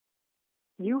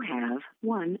You have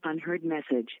one unheard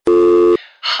message.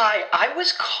 Hi, I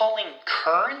was calling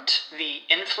Current, the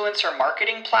influencer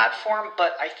marketing platform,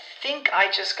 but I think I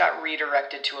just got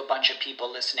redirected to a bunch of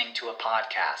people listening to a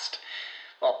podcast.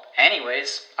 Well,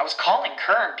 anyways, I was calling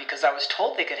Current because I was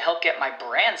told they could help get my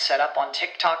brand set up on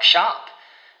TikTok Shop,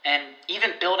 and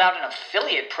even build out an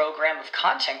affiliate program of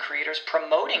content creators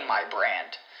promoting my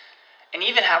brand, and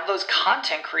even have those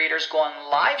content creators go on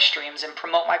live streams and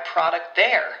promote my product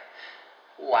there.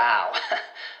 Wow,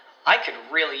 I could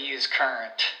really use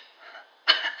Current.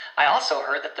 I also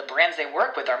heard that the brands they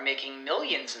work with are making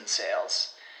millions in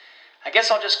sales. I guess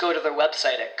I'll just go to their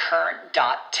website at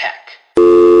current.tech.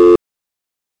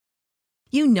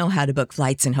 You know how to book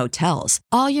flights and hotels.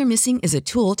 All you're missing is a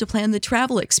tool to plan the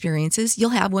travel experiences you'll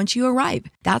have once you arrive.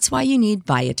 That's why you need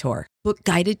Viator. Book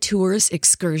guided tours,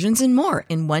 excursions, and more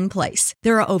in one place.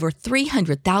 There are over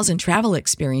 300,000 travel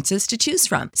experiences to choose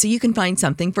from, so you can find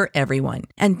something for everyone.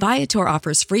 And Viator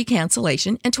offers free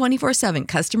cancellation and 24/7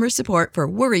 customer support for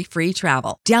worry-free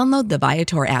travel. Download the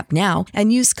Viator app now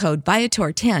and use code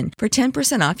Viator10 for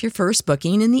 10% off your first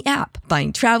booking in the app.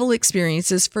 Find travel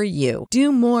experiences for you.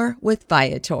 Do more with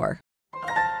Viator.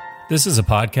 This is a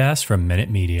podcast from Minute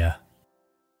Media.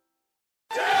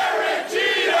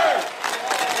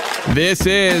 This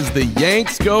is the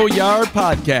Yanks Go Yard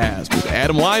podcast with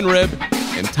Adam Weinrib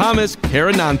and Thomas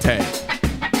Carinante.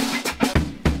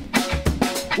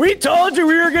 We told you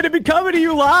we were going to be coming to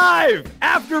you live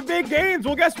after big games.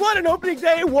 Well, guess what? An opening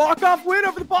day walk-off win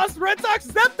over the Boston Red Sox.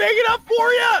 Is that big enough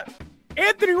for you?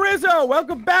 Anthony Rizzo,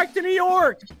 welcome back to New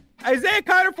York. Isaiah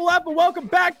Kiner-Falefa, welcome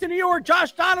back to New York.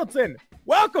 Josh Donaldson,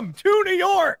 welcome to New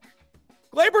York.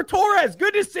 Gleyber Torres,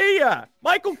 good to see you.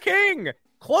 Michael King,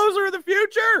 closer of the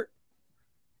future.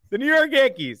 The New York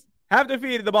Yankees have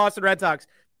defeated the Boston Red Sox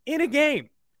in a game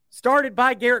started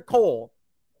by Garrett Cole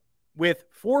with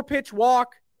 4-pitch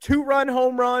walk, 2-run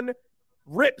home run,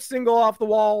 rip single off the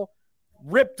wall,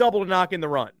 rip double to knock in the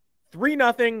run.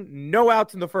 3-0, no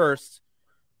outs in the first.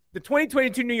 The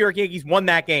 2022 New York Yankees won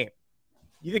that game.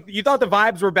 You thought the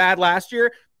vibes were bad last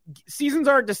year? Seasons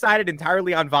aren't decided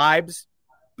entirely on vibes,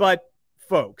 but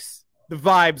folks, the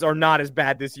vibes are not as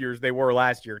bad this year as they were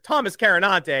last year. Thomas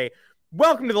Carinante,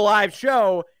 welcome to the live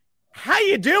show. How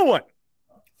you doing?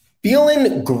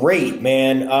 Feeling great,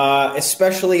 man.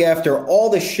 Especially after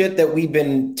all the shit that we've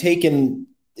been taken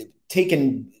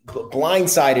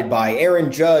blindsided by.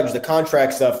 Aaron Judge, the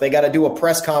contract stuff. They got to do a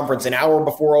press conference an hour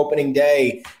before opening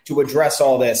day to address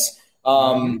all this.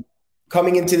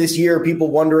 Coming into this year,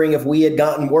 people wondering if we had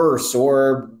gotten worse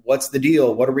or what's the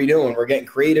deal? What are we doing? We're getting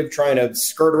creative, trying to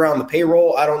skirt around the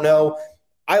payroll. I don't know.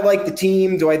 I like the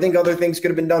team. Do I think other things could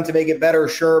have been done to make it better?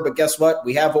 Sure. But guess what?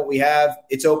 We have what we have.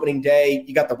 It's opening day.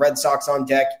 You got the Red Sox on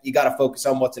deck. You got to focus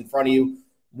on what's in front of you.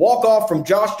 Walk off from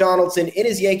Josh Donaldson in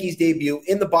his Yankees debut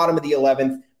in the bottom of the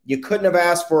 11th. You couldn't have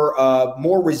asked for a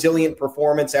more resilient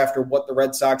performance after what the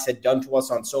Red Sox had done to us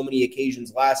on so many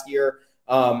occasions last year.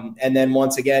 And then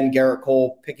once again, Garrett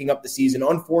Cole picking up the season,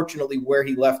 unfortunately, where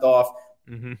he left off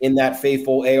in that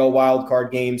faithful AL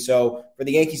wildcard game. So for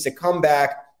the Yankees to come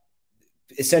back,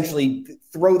 essentially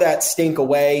throw that stink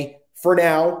away for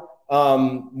now,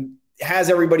 has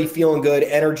everybody feeling good.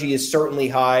 Energy is certainly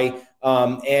high,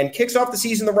 and kicks off the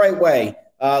season the right way.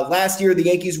 Last year, the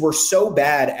Yankees were so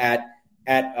bad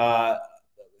at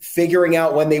figuring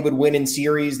out when they would win in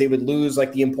series. They would lose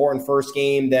like the important first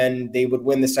game, then they would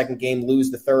win the second game, lose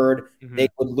the third. They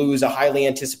would lose a highly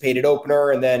anticipated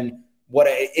opener, and then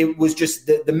it was just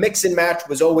the mix and match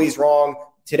was always wrong.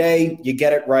 Today, you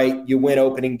get it right. You win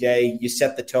opening day. You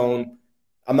set the tone.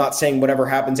 I'm not saying whatever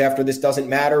happens after this doesn't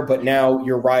matter, but now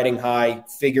you're riding high.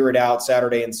 Figure it out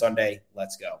Saturday and Sunday.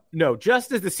 Let's go. No,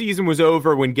 just as the season was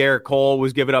over when Garrett Cole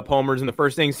was giving up homers in the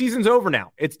first inning, season's over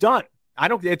now. It's done.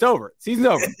 It's over. Season's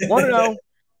over.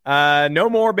 1-0. No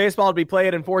more baseball to be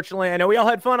played, unfortunately. I know we all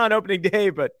had fun on opening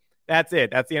day, but that's it.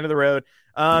 That's the end of the road.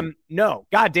 No,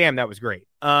 goddamn, that was great.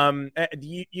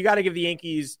 You got to give the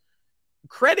Yankees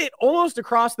credit almost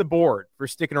across the board for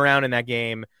sticking around in that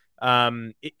game.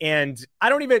 And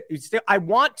I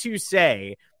want to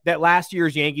say that last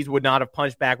year's Yankees would not have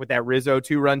punched back with that Rizzo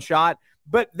 2-run shot,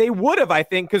 but they would have, I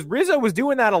think, because Rizzo was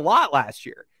doing that a lot last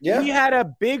year. Yeah. He had a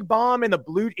big bomb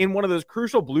in one of those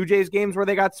crucial Blue Jays games where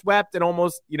they got swept and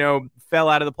almost, fell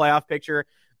out of the playoff picture.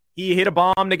 He hit a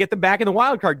bomb to get them back in the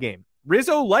wild card game.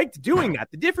 Rizzo liked doing that.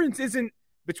 The difference isn't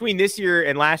between this year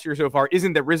and last year so far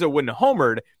isn't that Rizzo wouldn't have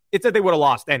homered. It's that they would have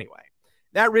lost anyway.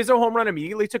 That Rizzo home run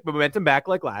immediately took momentum back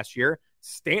like last year.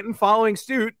 Stanton following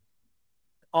suit.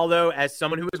 Although, as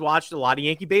someone who has watched a lot of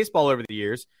Yankee baseball over the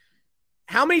years,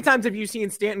 how many times have you seen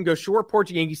Stanton go short porch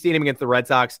at Yankee Stadium against the Red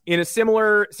Sox in a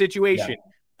similar situation?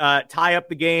 Yeah. Tie up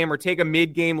the game or take a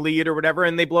mid-game lead or whatever,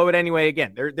 and they blow it anyway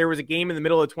again. There was a game in the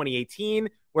middle of 2018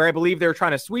 where I believe they were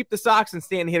trying to sweep the Sox and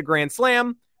Stanton hit a grand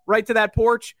slam right to that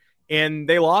porch, and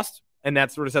they lost, and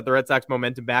that sort of set the Red Sox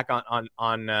momentum back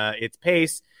on its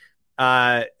pace.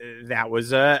 That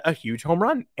was a huge home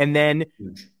run. And then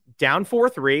down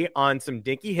 4-3 on some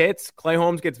dinky hits, Clay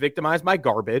Holmes gets victimized by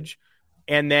garbage,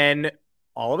 and then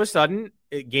all of a sudden,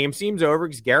 game seems over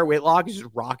because Garrett Whitlock is just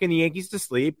rocking the Yankees to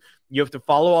sleep. You have to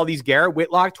follow all these Garrett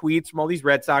Whitlock tweets from all these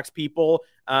Red Sox people.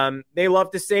 They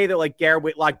love to say that like Garrett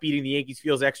Whitlock beating the Yankees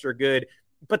feels extra good,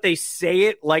 but they say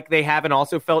it like they haven't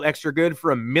also felt extra good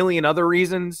for a million other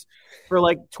reasons for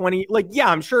like 20. Like, yeah,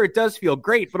 I'm sure it does feel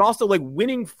great, but also like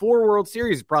winning 4 World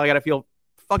Series is probably got to feel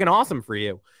fucking awesome for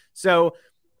you. So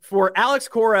for Alex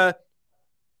Cora,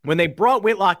 when they brought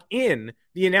Whitlock in,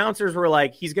 the announcers were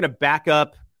like, he's going to back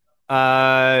up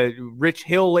Rich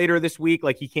Hill later this week.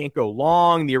 Like, he can't go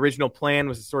long. The original plan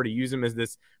was to sort of use him as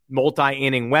this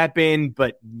multi-inning weapon,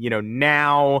 but, you know,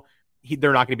 now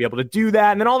they're not going to be able to do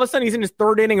that. And then all of a sudden he's in his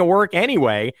 3rd inning of work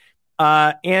anyway.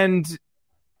 And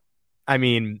I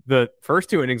mean, the first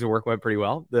 2 innings of work went pretty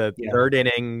well. The 3rd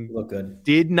inning looked good.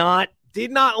 Did not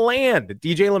land. The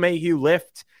DJ LeMahieu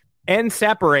lift and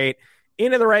separate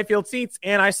into the right field seats.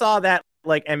 And I saw that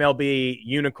like MLB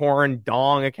unicorn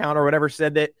dong account or whatever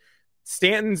said that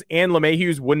Stanton's and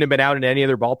LeMahieu's wouldn't have been out in any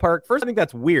other ballpark. First, I think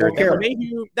that's weird.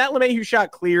 That LeMahieu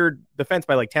shot cleared the fence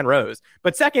by like 10 rows.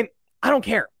 But second, I don't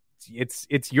care.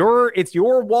 It's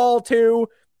your wall too.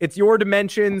 It's your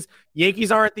dimensions.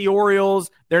 Yankees aren't the Orioles.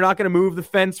 They're not going to move the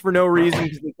fence for no reason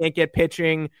because they can't get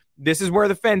pitching. This is where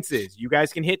the fence is. You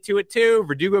guys can hit to it too.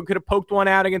 Verdugo could have poked one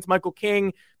out against Michael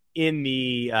King in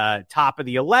the top of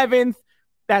the 11th.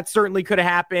 That certainly could have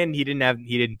happened. He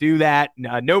didn't do that.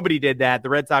 Nobody did that. The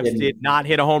Red Sox did not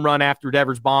hit a home run after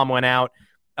Devers' bomb went out.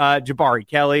 Jabari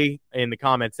Kelly in the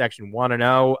comment section,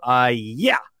 1-0.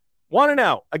 Yeah,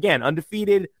 1-0. Again,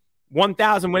 undefeated,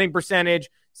 1,000 winning percentage.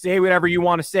 Say whatever you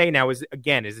want to say. Now, is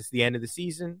this the end of the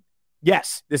season?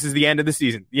 Yes, this is the end of the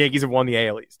season. The Yankees have won the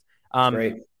AL East.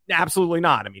 Absolutely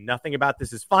not. I mean, nothing about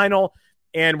this is final.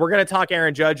 And we're going to talk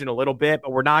Aaron Judge in a little bit,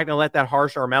 but we're not going to let that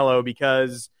harsh our mellow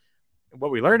because what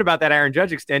we learned about that Aaron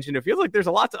Judge extension, it feels like there's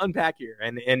a lot to unpack here.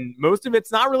 And most of it's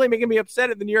not really making me upset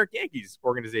at the New York Yankees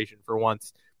organization for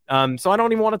once. So I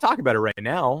don't even want to talk about it right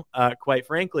now, quite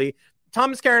frankly.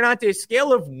 Thomas Carinante,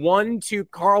 scale of 1 to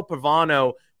Carl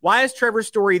Pavano. Why is Trevor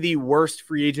Story the worst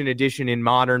free agent addition in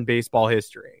modern baseball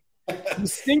history? He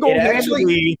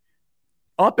single-handedly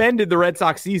upended the Red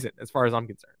Sox season, as far as I'm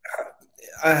concerned.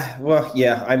 Well,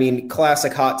 yeah. I mean,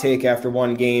 classic hot take after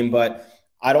one game, but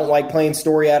I don't like playing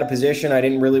Story out of position. I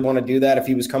didn't really want to do that if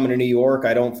he was coming to New York.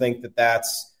 I don't think that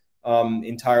that's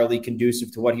entirely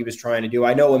conducive to what he was trying to do.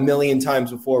 I know a million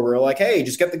times before we were like, hey,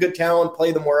 just get the good talent,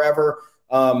 play them wherever.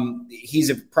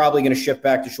 He's probably going to shift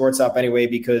back to shortstop anyway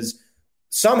because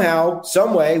somehow,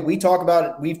 some way, we talked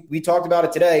about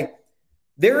it today.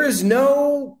 There's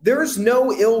no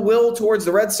ill will towards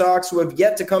the Red Sox, who have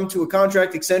yet to come to a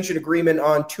contract extension agreement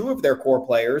on 2 of their core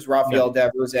players, Rafael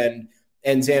Devers and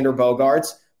Xander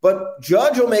Bogaerts. But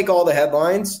Judge will make all the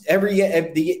headlines.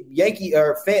 The Yankee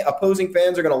opposing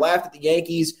fans are going to laugh at the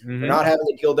Yankees for not having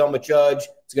a deal done with Judge.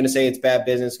 It's going to say it's bad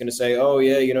business. It's going to say, oh,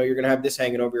 yeah, you're going to have this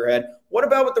hanging over your head. What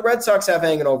about what the Red Sox have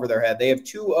hanging over their head? They have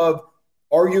 2 of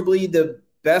arguably the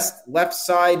best left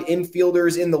side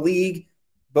infielders in the league.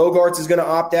 Bogaerts is going to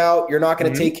opt out. You're not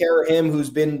going to take care of him, who's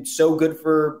been so good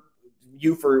for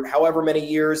you for however many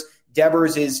years.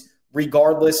 Devers is,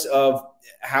 regardless of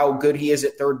how good he is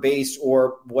at third base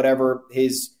or whatever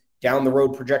his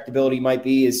down-the-road projectability might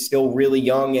be, is still really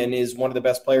young and is one of the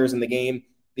best players in the game.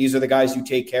 These are the guys you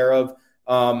take care of.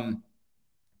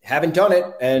 Haven't done it,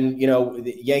 and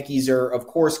the Yankees are, of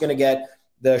course, going to get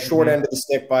the short end of the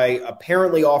stick by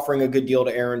apparently offering a good deal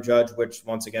to Aaron Judge, which,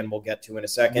 once again, we'll get to in a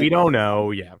second. We don't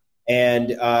know, yeah.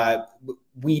 And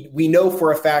we know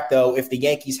for a fact, though, if the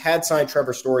Yankees had signed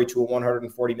Trevor Story to a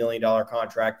 $140 million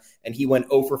contract and he went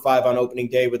 0 for 5 on opening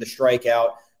day with a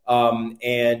strikeout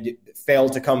and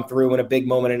failed to come through in a big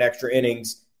moment in extra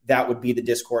innings, that would be the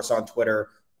discourse on Twitter.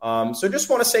 So just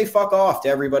want to say fuck off to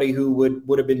everybody who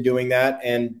would have been doing that.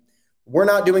 And we're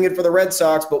not doing it for the Red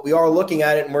Sox, but we are looking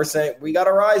at it and we're saying we got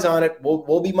our eyes on it.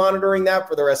 We'll be monitoring that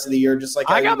for the rest of the year, just like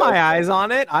I got my eyes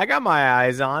on it.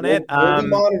 We'll be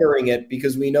monitoring it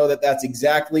because we know that that's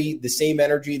exactly the same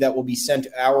energy that will be sent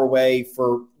our way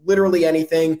for literally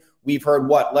anything. We've heard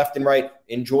left and right.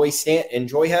 Enjoy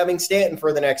having Stanton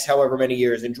for the next however many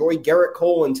years. Enjoy Garrett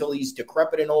Cole until he's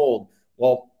decrepit and old.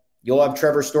 Well, you'll have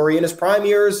Trevor Story in his prime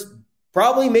years.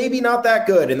 probably maybe not that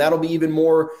good. And that'll be even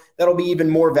more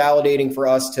validating for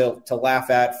us to laugh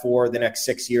at for the next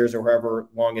 6 years or however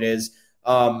long it is.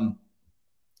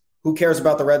 Who cares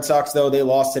about the Red Sox, though? They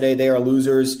lost today. They are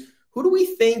losers. Who do we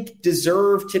think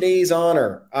deserve today's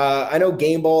honor? I know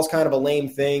game ball is kind of a lame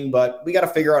thing, but we got to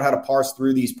figure out how to parse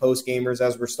through these post gamers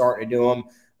as we're starting to do them.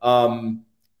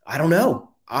 I don't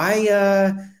know.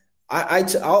 I'll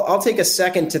take a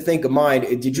second to think of mine.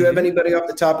 Did you have anybody off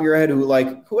the top of your head who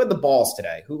had the balls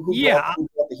today? Who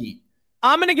brought the heat?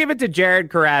 I'm going to give it to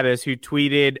Jared Carabas, who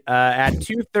tweeted at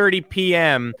 2:30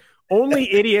 p.m.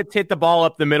 Only idiots hit the ball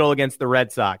up the middle against the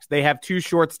Red Sox. They have 2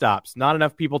 shortstops. Not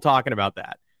enough people talking about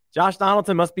that. Josh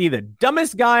Donaldson must be the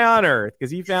dumbest guy on earth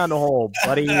because he found a hole,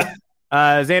 buddy.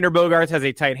 Xander Bogaerts has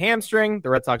a tight hamstring. The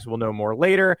Red Sox will know more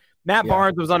later. Matt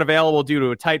Barnes was unavailable due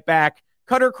to a tight back.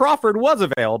 Cutter Crawford was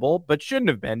available, but shouldn't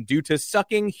have been due to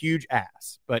sucking huge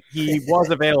ass. But he was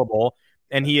available,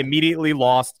 and he immediately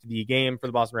lost the game for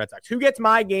the Boston Red Sox. Who gets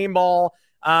my game ball?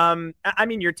 I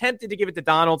mean, you're tempted to give it to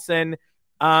Donaldson.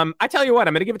 I tell you what,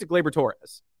 I'm going to give it to Gleyber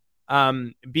Torres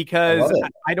because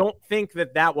I don't think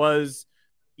that was,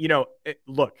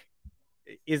 look,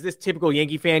 is this typical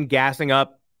Yankee fan gassing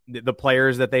up the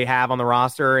players that they have on the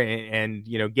roster and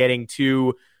getting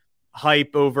too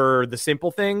hype over the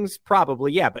simple things?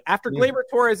 Probably, yeah. But after Gleyber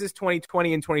Torres'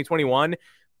 2020 and 2021,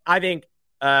 I think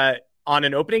on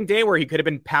an opening day where he could have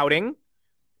been pouting,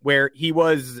 where he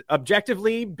was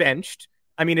objectively benched.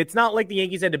 I mean, it's not like the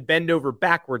Yankees had to bend over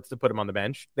backwards to put him on the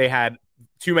bench. They had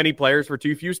too many players for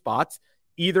too few spots.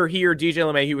 Either he or DJ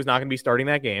LeMahieu was not going to be starting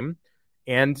that game,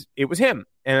 and it was him.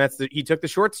 And he took the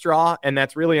short straw, and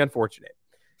that's really unfortunate.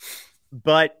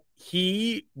 But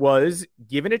he was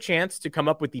given a chance to come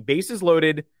up with the bases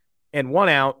loaded and 1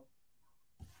 out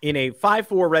in a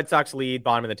 5-4 Red Sox lead,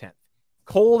 bottom of the 10th.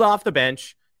 Cold off the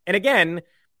bench. And again,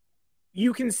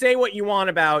 you can say what you want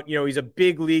about, he's a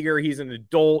big leaguer. He's an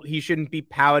adult. He shouldn't be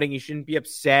pouting. He shouldn't be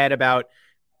upset about.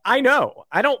 I know.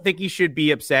 I don't think he should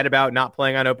be upset about not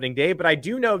playing on opening day, but I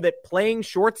do know that playing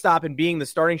shortstop and being the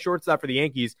starting shortstop for the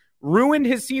Yankees ruined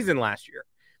his season last year.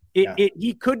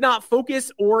 He could not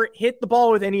focus or hit the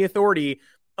ball with any authority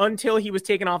until he was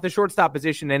taken off the shortstop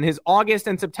position, and his August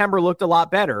and September looked a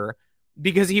lot better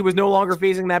because he was no longer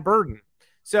facing that burden.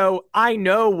 So I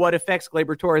know what affects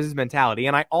Gleyber Torres' mentality,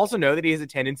 and I also know that he has a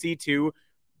tendency to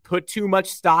put too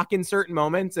much stock in certain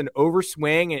moments and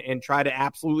overswing and try to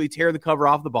absolutely tear the cover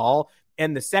off the ball.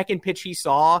 And the second pitch he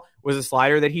saw was a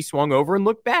slider that he swung over and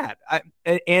looked bad.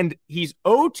 And he's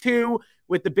 0-2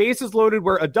 with the bases loaded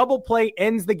where a double play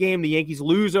ends the game. The Yankees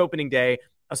lose opening day.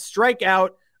 A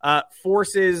strikeout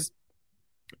forces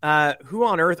who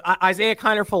on earth? Isaiah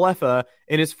Kiner-Falefa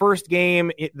in his first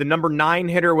game, the number 9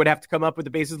 hitter would have to come up with the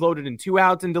bases loaded and 2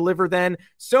 outs and deliver then.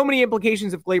 So many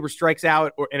implications if Gleyber strikes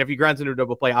out, and if he grounds into a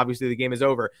double play, obviously the game is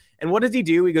over. And what does he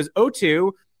do? He goes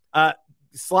 0-2,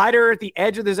 slider at the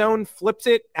edge of the zone, flips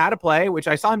it out of play, which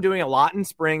I saw him doing a lot in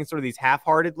spring, sort of these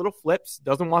half-hearted little flips,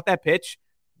 doesn't want that pitch,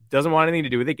 doesn't want anything to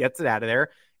do with it, gets it out of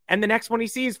there. And the next one he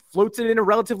sees floats it in a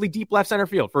relatively deep left center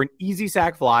field for an easy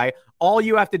sac fly. All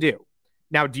you have to do.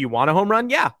 Now, do you want a home run?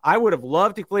 Yeah, I would have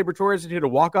loved if Gleyber Torres hit a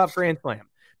walk-off grand slam.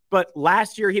 But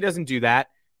last year, he doesn't do that.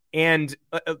 And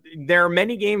there are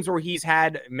many games where he's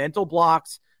had mental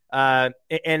blocks. And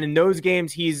in those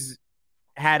games, he's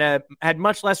had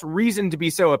much less reason to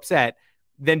be so upset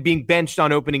than being benched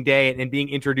on opening day and being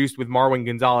introduced with Marwin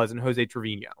Gonzalez and Jose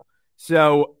Trevino.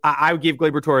 So I would give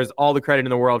Gleyber Torres all the credit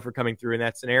in the world for coming through in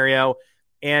that scenario.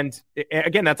 And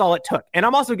again, that's all it took. And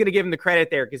I'm also going to give him the credit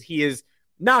there because he is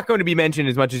not going to be mentioned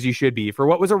as much as he should be for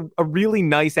what was a really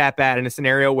nice at-bat in a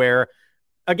scenario where,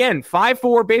 again,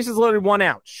 5-4, bases loaded, 1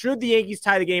 out. Should the Yankees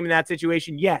tie the game in that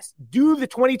situation? Yes. Do the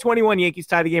 2021 Yankees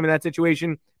tie the game in that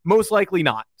situation? Most likely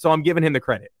not. So I'm giving him the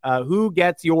credit. Who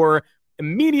gets your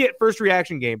immediate first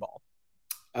reaction game ball?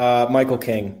 Michael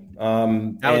King.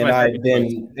 I've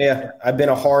been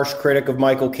a harsh critic of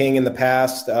Michael King in the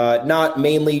past, not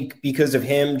mainly because of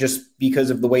him, just because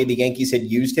of the way the Yankees had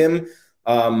used him.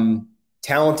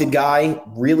 Talented guy,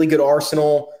 really good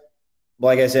arsenal.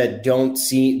 Like I said, doesn't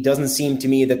seem to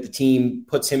me that the team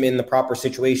puts him in the proper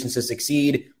situations to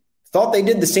succeed. Thought they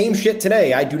did the same shit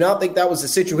today. I do not think that was a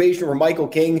situation where Michael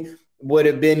King would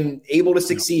have been able to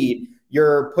succeed.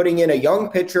 You're putting in a young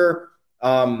pitcher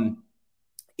in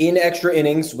extra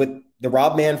innings with the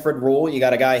Rob Manfred rule. You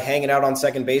got a guy hanging out on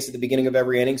second base at the beginning of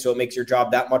every inning, so it makes your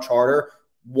job that much harder.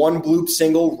 One bloop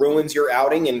single ruins your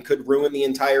outing and could ruin the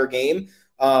entire game.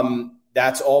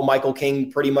 That's all Michael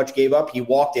King pretty much gave up. He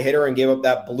walked a hitter and gave up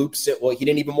that bloop. Well, he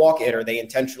didn't even walk a hitter. They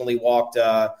intentionally walked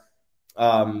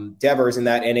Devers in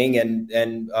that inning, and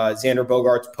Xander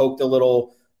Bogaerts poked a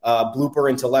little blooper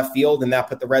into left field, and that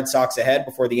put the Red Sox ahead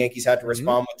before the Yankees had to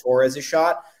respond with Torres'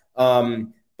 shot.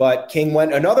 But King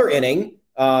went another inning,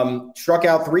 struck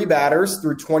out 3 batters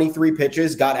through 23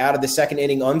 pitches, got out of the second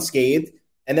inning unscathed,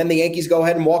 and then the Yankees go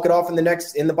ahead and walk it off in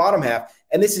the bottom half.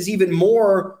 And this is even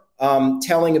more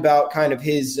telling about kind of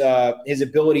his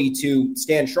ability to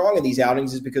stand strong in these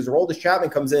outings, is because Aroldis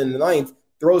Chapman comes in the 9th,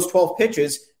 throws 12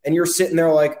 pitches, and you're sitting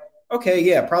there like, okay,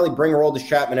 yeah, probably bring Aroldis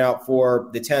Chapman out for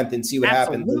the 10th and see what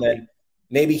happens. And then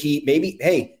maybe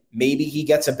he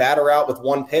gets a batter out with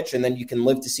 1 pitch, and then you can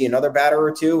live to see another batter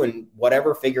or 2 and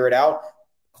whatever, figure it out.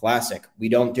 Classic. We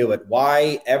don't do it.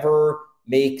 Why ever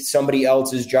make somebody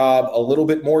else's job a little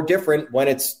bit more different when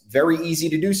it's very easy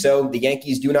to do so? The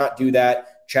Yankees do not do that.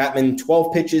 Chapman,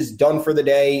 12 pitches, done for the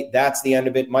day. That's the end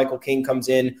of it. Michael King comes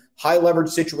in, high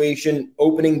leverage situation,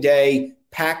 opening day,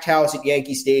 packed house at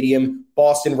Yankee Stadium.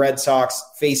 Boston Red Sox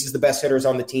faces the best hitters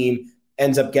on the team,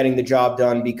 ends up getting the job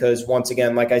done because, once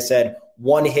again, like I said,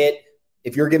 1 hit.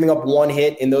 If you're giving up 1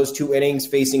 hit in those 2 innings,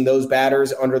 facing those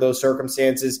batters under those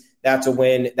circumstances, that's a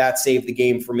win. That saved the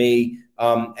game for me.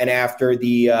 And after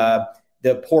the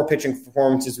poor pitching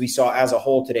performances we saw as a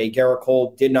whole today, Garrett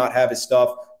Cole did not have his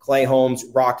stuff. Clay Holmes,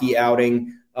 rocky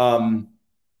outing. That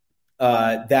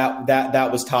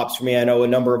was tops for me. I know a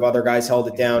number of other guys held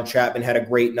it down. Chapman had a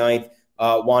great 9th.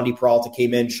 Wandy Peralta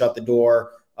came in, shut the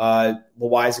door.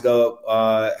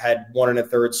 Loizaga had 1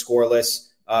 1/3 scoreless.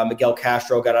 Miguel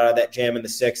Castro got out of that jam in the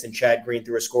 6th, and Chad Green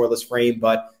threw a scoreless frame.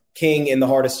 But King in the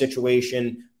hardest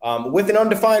situation with an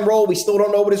undefined role. We still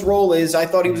don't know what his role is. I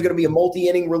thought he was going to be a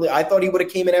multi-inning. I thought he would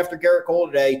have came in after Garrett Cole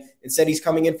today. Instead, he's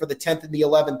coming in for the 10th and the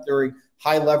 11th during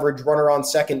high leverage runner on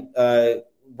second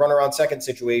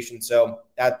situation. So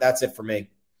that's it for me.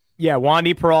 Yeah,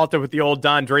 Wandy Peralta with the old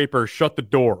Don Draper, shut the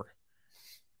door.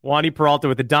 Wandy Peralta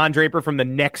with the Don Draper from the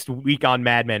next week on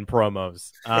Mad Men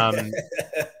promos.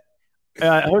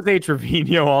 Jose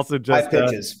Trevino also just 5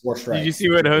 pitches, 4 strikes. Did you see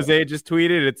what Jose just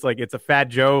tweeted? It's like it's a Fat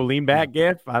Joe lean back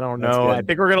gif. I don't know. I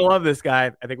think we're gonna love this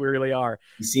guy. I think we really are.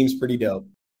 He seems pretty dope.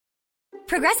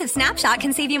 Progressive Snapshot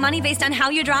can save you money based on how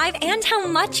you drive and how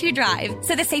much you drive.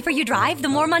 So the safer you drive, the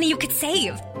more money you could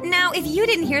save. Now, if you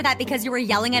didn't hear that because you were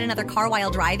yelling at another car while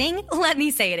driving, let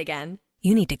me say it again.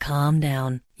 You need to calm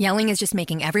down. Yelling is just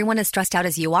making everyone as stressed out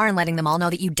as you are and letting them all know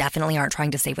that you definitely aren't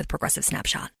trying to save with Progressive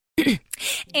Snapshot.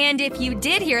 And if you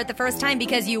did hear it the first time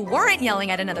because you weren't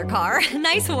yelling at another car,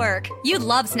 nice work. You'd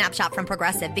love Snapshot from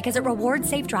Progressive because it rewards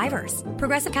safe drivers.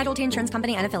 Progressive Casualty Insurance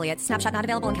Company and Affiliates. Snapshot not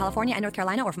available in California and North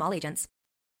Carolina or from all agents.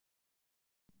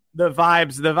 The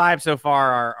vibes so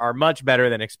far are much better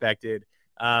than expected.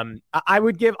 I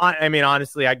would give,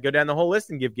 honestly, I'd go down the whole list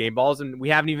and give game balls. And we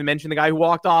haven't even mentioned the guy who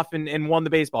walked off and won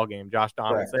the baseball game, Josh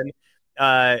Donaldson.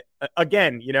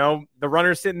 Again, the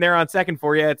runner's sitting there on second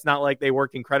for you. It's not like they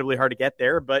worked incredibly hard to get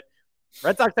there, but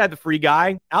Red Sox had the free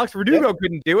guy. Alex Verdugo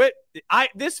couldn't do it.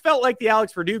 This felt like the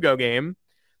Alex Verdugo game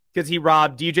because he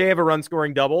robbed DJ of a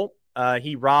run-scoring double.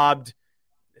 He robbed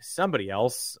somebody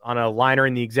else on a liner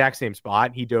in the exact same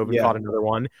spot. He dove and caught another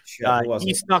one.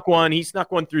 He snuck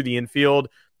one through the infield.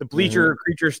 The bleacher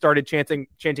creatures started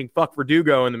chanting "fuck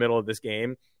Verdugo" in the middle of this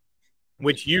game,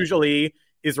 which usually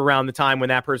is around the time when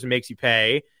that person makes you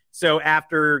pay. So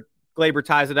after Gleyber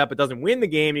ties it up, it doesn't win the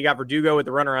game. You got Verdugo with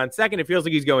the runner on second. It feels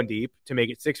like he's going deep to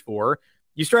make it 6-4.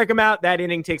 You strike him out. That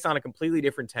inning takes on a completely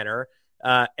different tenor.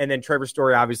 And then Trevor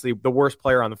Story, obviously the worst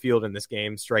player on the field in this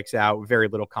game, strikes out. Very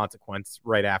little consequence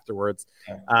right afterwards.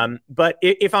 But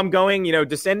if I'm going,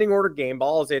 descending order game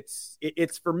balls, it's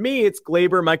for me, it's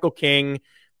Gleyber, Michael King,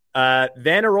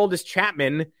 then Aroldis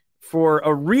Chapman for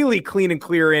a really clean and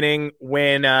clear inning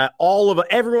when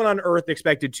everyone on earth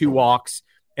expected 2 walks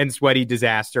and sweaty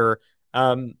disaster.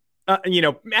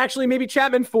 Actually maybe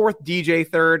Chapman 4th, DJ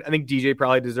 3rd. I think DJ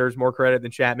probably deserves more credit than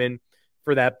Chapman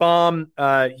for that bomb.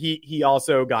 He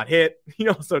also got hit. He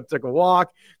also took a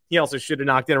walk. He also should have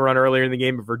knocked in a run earlier in the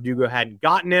game if Verdugo hadn't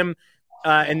gotten him.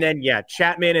 And then,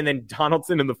 Chapman and then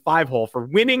Donaldson in the 5-hole for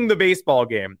winning the baseball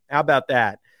game. How about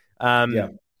that?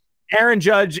 Aaron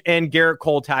Judge and Garrett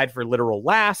Cole tied for literal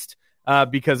last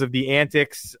because of the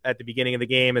antics at the beginning of the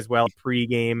game as well as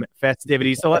pregame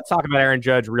festivities. So let's talk about Aaron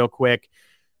Judge real quick.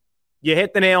 You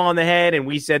hit the nail on the head, and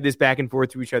we said this back and forth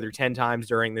to each other 10 times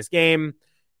during this game.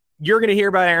 You're going to hear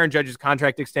about Aaron Judge's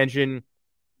contract extension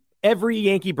every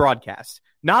Yankee broadcast.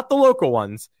 Not the local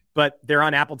ones, but they're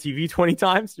on Apple TV 20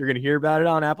 times. You're going to hear about it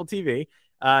on Apple TV.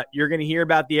 You're going to hear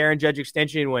about the Aaron Judge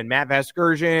extension when Matt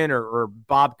Vasgersian or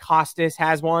Bob Costas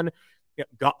has one.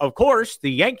 Of course,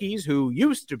 the Yankees, who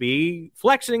used to be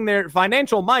flexing their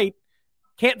financial might,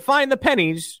 can't find the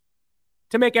pennies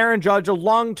to make Aaron Judge a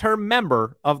long-term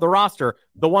member of the roster.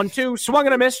 The 1-2, swung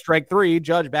and a miss, strike 3,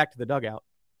 Judge back to the dugout.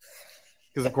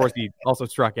 Because, of course, he also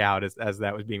struck out as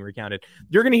that was being recounted.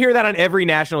 You're going to hear that on every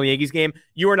National Yankees game.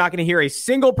 You are not going to hear a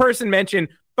single person mention,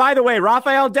 by the way,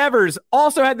 Rafael Devers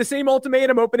also had the same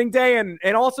ultimatum opening day and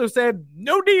also said,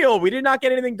 no deal. We did not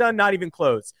get anything done, not even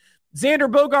close. Xander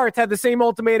Bogaerts had the same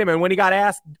ultimatum, and when he got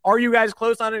asked, are you guys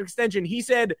close on an extension? He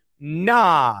said,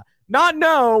 nah. Not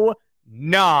no,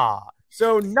 nah.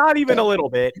 So not even a little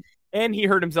bit. And he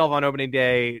hurt himself on opening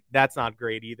day. That's not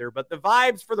great either. But the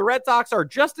vibes for the Red Sox are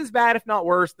just as bad, if not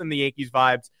worse, than the Yankees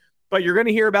vibes. But you're going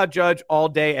to hear about Judge all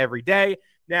day, every day.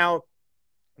 Now,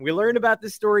 we learned about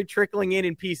this story trickling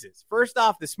in pieces. First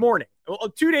off, this morning,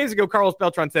 2 days ago, Carlos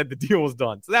Beltran said the deal was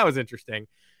done. So that was interesting.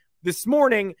 This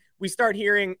morning, we start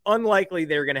hearing unlikely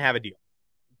they're going to have a deal.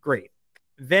 Great.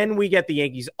 Then we get the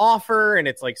Yankees offer, and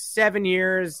it's like 7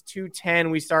 years,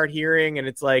 $210 we start hearing, and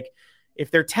it's like, if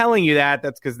they're telling you that,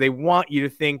 that's because they want you to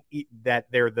think that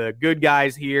they're the good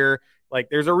guys here. Like,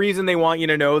 there's a reason they want you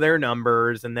to know their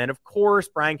numbers. And then, of course,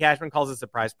 Brian Cashman calls a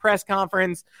surprise press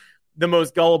conference. The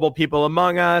most gullible people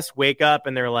among us wake up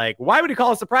and they're like, why would he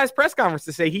call a surprise press conference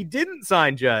to say he didn't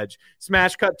sign Judge?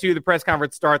 Smash cut to the press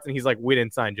conference starts, and he's like, we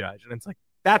didn't sign Judge. And it's like,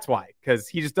 that's why, because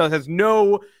he just has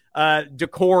no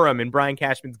decorum in Brian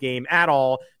Cashman's game at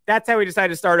all. That's how we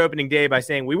decided to start opening day, by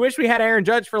saying, we wish we had Aaron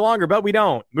Judge for longer, but we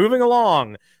don't. Moving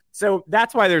along. So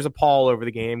that's why there's a pall over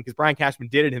the game, because Brian Cashman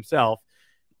did it himself.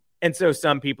 And so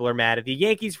some people are mad at the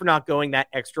Yankees for not going that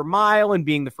extra mile and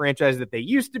being the franchise that they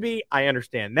used to be. I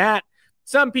understand that.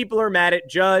 Some people are mad at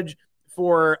Judge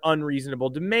for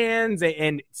unreasonable demands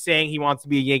and saying he wants to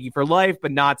be a Yankee for life,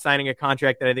 but not signing a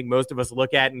contract that I think most of us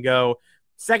look at and go,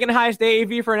 second highest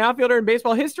AAV for an outfielder in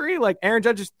baseball history? Like, Aaron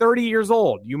Judge is 30 years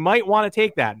old. You might want to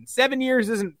take that. 7 years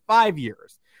isn't 5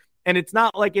 years. And it's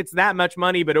not like it's that much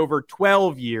money, but over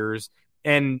 12 years,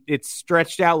 and it's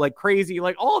stretched out like crazy.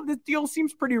 Like, all of this deal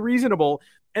seems pretty reasonable.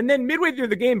 And then midway through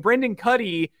the game, Brendan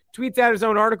Cuddy tweets out his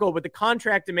own article with the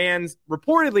contract demands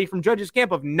reportedly from Judge's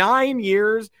camp of 9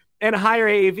 years and a higher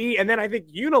AAV. And then I think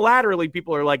unilaterally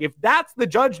people are like, if that's the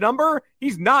Judge number,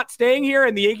 he's not staying here,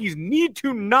 and the Yankees need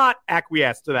to not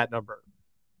acquiesce to that number.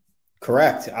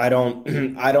 Correct. I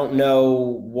don't know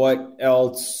what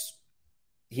else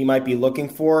he might be looking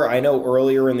for. I know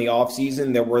earlier in the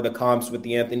offseason there were the comps with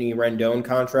the Anthony Rendon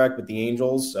contract with the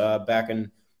Angels back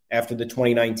in after the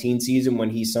 2019 season when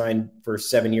he signed for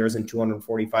 7 years and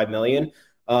 $245 million.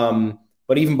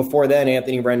 But even before then,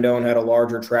 Anthony Rendon had a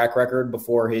larger track record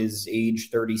before his age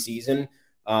 30 season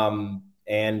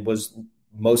and was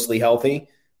mostly healthy.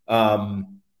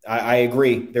 I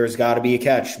agree. There's got to be a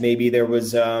catch. Maybe there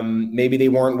was maybe they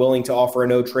weren't willing to offer a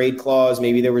no trade clause.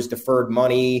 Maybe there was deferred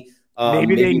money.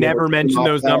 Maybe they never mentioned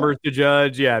those numbers to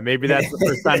Judge. Yeah, maybe that's the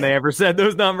first time they ever said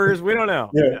those numbers. We don't know.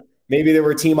 Yeah. Maybe there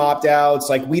were team opt-outs.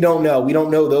 Like, we don't know. We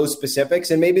don't know those specifics,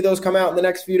 and maybe those come out in the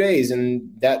next few days, and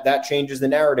that changes the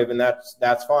narrative, and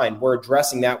that's fine. We're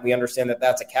addressing that. We understand that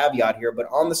that's a caveat here, but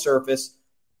on the surface,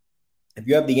 if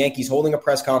you have the Yankees holding a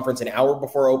press conference an hour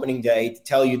before opening day to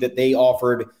tell you that they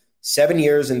offered 7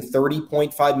 years and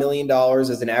 $30.5 million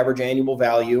as an average annual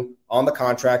value on the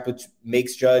contract, which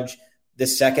makes Judge the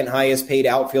second highest paid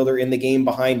outfielder in the game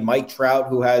behind Mike Trout,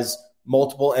 who has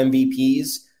multiple MVPs.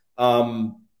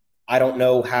 I don't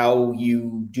know how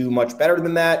you do much better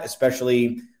than that,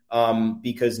 especially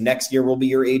because next year will be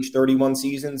your age 31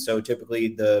 season. So typically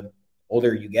the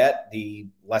older you get, the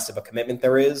less of a commitment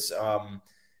there is.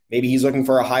 Maybe he's looking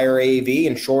for a higher AAV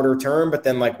and shorter term, but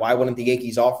then, like, why wouldn't the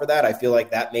Yankees offer that? I feel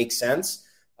like that makes sense.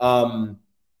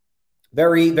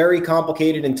 Very, very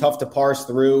complicated and tough to parse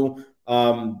through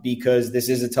because this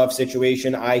is a tough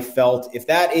situation. I felt if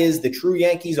that is the true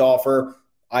Yankees offer,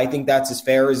 I think that's as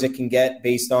fair as it can get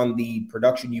based on the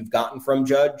production you've gotten from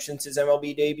Judge since his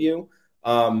MLB debut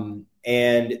and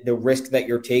the risk that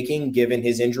you're taking given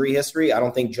his injury history. I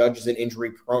don't think Judge is an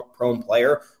injury-prone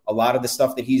player. A lot of the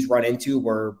stuff that he's run into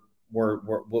were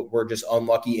just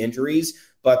unlucky injuries.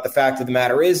 But the fact of the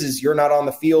matter is you're not on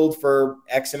the field for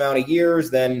X amount of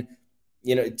years, then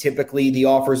typically the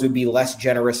offers would be less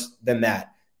generous than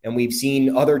that. And we've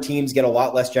seen other teams get a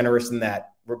lot less generous than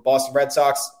that. Boston Red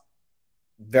Sox,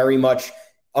 very much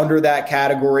under that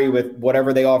category with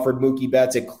whatever they offered Mookie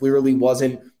Betts. It clearly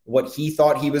wasn't what he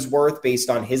thought he was worth based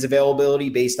on his availability,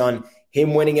 based on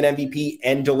him winning an MVP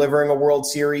and delivering a World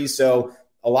Series. So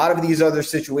a lot of these other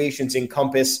situations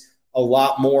encompass a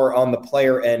lot more on the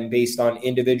player end based on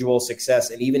individual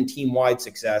success and even team-wide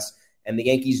success. And the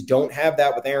Yankees don't have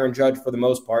that with Aaron Judge for the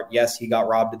most part. Yes, he got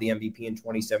robbed of the MVP in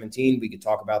 2017. We could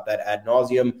talk about that ad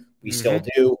nauseum. We still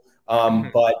do.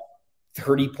 But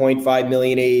 $30.5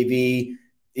 million AAV,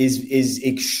 is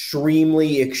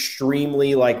extremely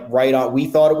like right on. We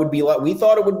thought it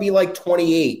would be like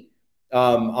 28,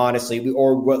 honestly,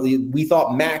 we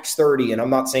thought max 30. And I'm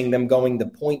not saying them going the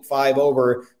 0.5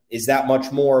 over is that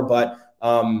much more, but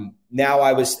now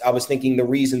I was thinking the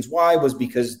reasons why was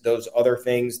because those other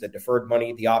things, the deferred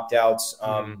money, the opt-outs,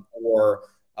 or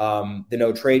the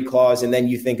no trade clause. And then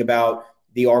you think about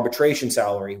the arbitration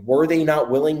salary. Were they not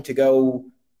willing to go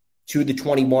to the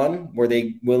 21? Were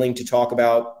they willing to talk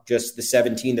about just the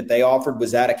 17 that they offered?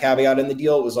 Was that a caveat in the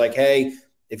deal? It was like, hey,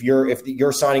 if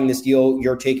you're signing this deal,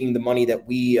 you're taking the money that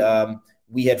we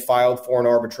had filed for an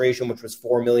arbitration, which was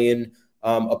 $4 million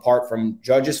apart from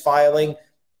Judge's filing.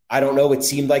 I don't know. It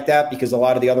seemed like that because a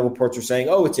lot of the other reports are saying,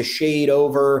 oh, it's a shade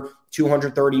over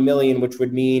 $230 million, which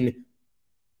would mean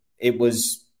it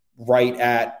was right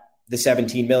at the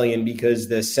 $17 million because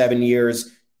the 7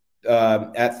 years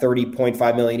at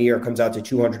 $30.5 million a year comes out to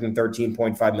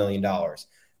 $213.5 million.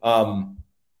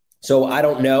 So I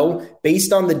don't know.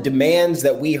 Based on the demands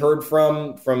that we heard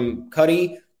from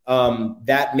Cuddy,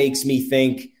 that makes me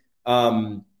think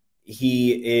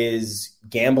he is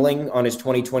gambling on his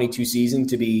 2022 season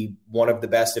to be one of the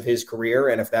best of his career.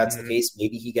 And if that's the case,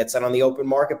 maybe he gets that on the open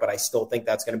market, but I still think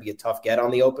that's going to be a tough get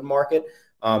on the open market.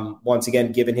 Once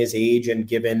again, given his age and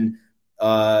given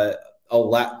a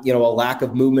lack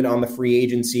of movement on the free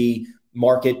agency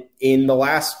market in the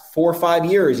last 4 or 5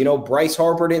 years. Bryce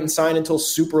Harper didn't sign until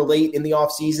super late in the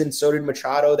offseason. So did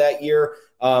Machado that year.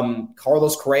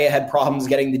 Carlos Correa had problems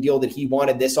getting the deal that he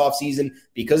wanted this offseason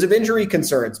because of injury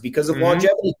concerns, because of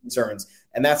longevity concerns.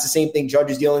 And that's the same thing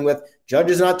Judge is dealing with. Judge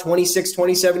is not 26,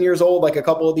 27 years old like a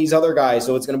couple of these other guys,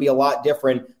 so it's going to be a lot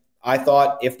different. I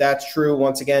thought if that's true,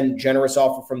 once again, generous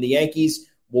offer from the Yankees.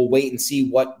 We'll wait and see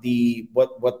what the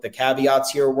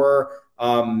caveats here were.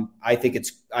 I think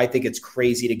it's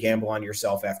crazy to gamble on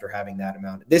yourself after having that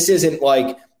amount. This isn't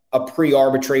like a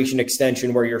pre-arbitration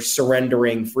extension where you're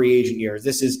surrendering free agent years.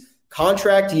 This is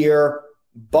contract year,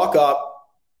 buck up,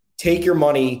 take your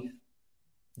money.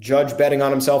 Judge betting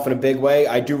on himself in a big way.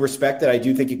 I do respect it. I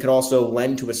do think it could also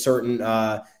lend to a certain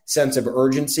sense of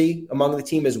urgency among the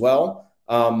team as well.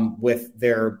 With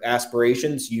their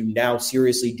aspirations, you now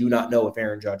seriously do not know if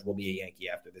Aaron Judge will be a Yankee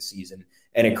after the season,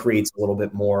 and it creates a little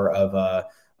bit more of a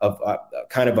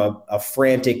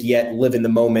frantic yet live in the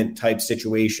moment type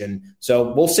situation.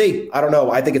 So we'll see. I don't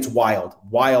know. I think it's wild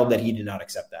that he did not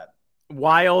accept that.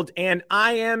 Wild, and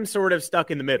I am sort of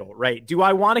stuck in the middle, right? Do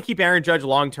I want to keep Aaron Judge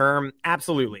long-term?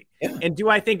 Absolutely. Yeah. And do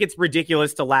I think it's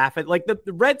ridiculous to laugh at, like the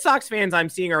Red Sox fans I'm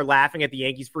seeing are laughing at the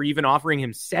Yankees for even offering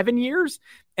him 7 years.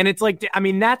 And it's like, I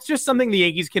mean, that's just something the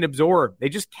Yankees can absorb. They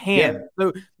just can. Yeah.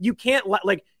 So you can't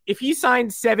like, if he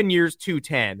signed 7 years,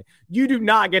 $210, you do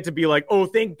not get to be like, oh,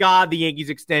 thank God the Yankees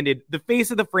extended the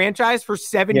face of the franchise for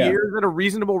 7 years at a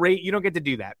reasonable rate. You don't get to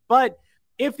do that. But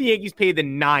if the Yankees paid the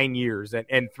 9 years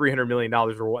and $300 million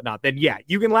or whatnot, then yeah,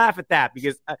 you can laugh at that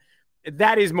because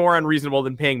that is more unreasonable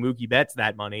than paying Mookie Betts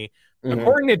that money.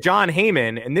 According to John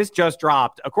Heyman, and this just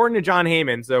dropped, according to John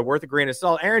Heyman, so worth a grain of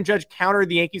salt, Aaron Judge countered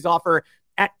the Yankees offer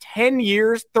at 10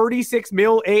 years, $36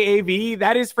 million AAV.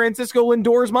 That is Francisco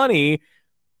Lindor's money.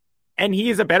 And he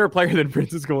is a better player than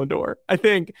Francisco Lindor, I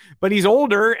think. But he's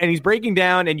older and he's breaking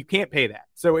down and you can't pay that.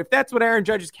 So if that's what Aaron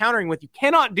Judge is countering with, you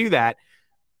cannot do that.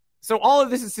 So all of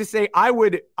this is to say, I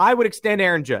would extend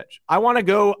Aaron Judge. I would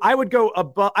go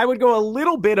a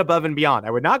little bit above and beyond. I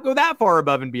would not go that far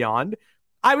above and beyond.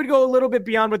 I would go a little bit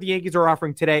beyond what the Yankees are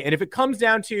offering today. And if it comes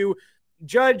down to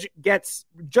Judge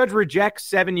rejects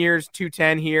 7 years,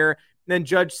 $210 here, then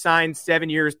Judge signs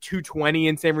 7 years, $220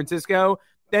 in San Francisco,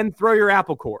 then throw your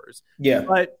apple cores. Yeah.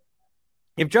 But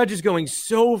if Judge is going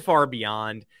so far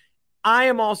beyond, I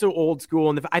am also old school.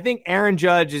 And I think Aaron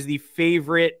Judge is the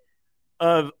favorite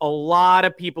of a lot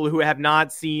of people who have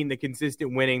not seen the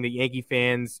consistent winning that Yankee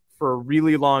fans for a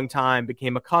really long time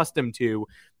became accustomed to.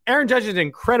 Aaron Judge is an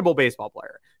incredible baseball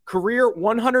player. Career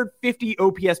 150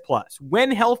 OPS plus. When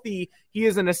healthy, he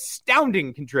is an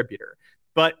astounding contributor.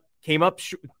 But came up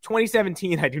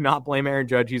 2017, I do not blame Aaron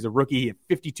Judge. He's a rookie. He had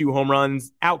 52 home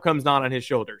runs. Outcomes not on his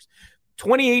shoulders.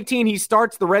 2018, he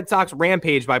starts the Red Sox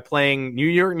rampage by playing New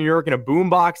York in a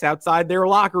boombox outside their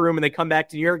locker room, and they come back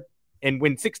to New York and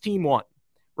win 16-1.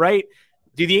 Right?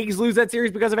 Do the Yankees lose that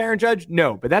series because of Aaron Judge?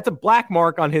 No, but that's a black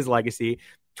mark on his legacy.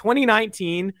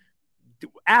 2019,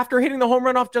 after hitting the home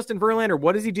run off Justin Verlander,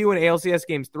 what does he do in ALCS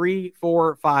games 3,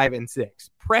 4, 5, and 6?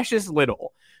 Precious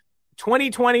little.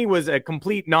 2020 was a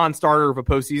complete non-starter of a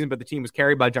postseason, but the team was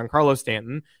carried by Giancarlo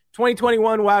Stanton.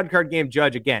 2021 wildcard game,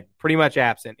 Judge, again, pretty much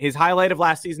absent. His highlight of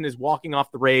last season is walking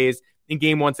off the Rays in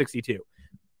game 162.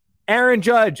 Aaron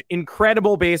Judge,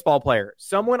 incredible baseball player.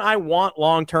 Someone I want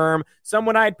long-term,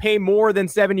 someone I'd pay more than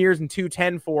 7 years and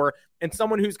 $210 for, and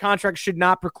someone whose contract should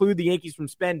not preclude the Yankees from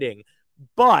spending.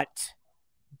 But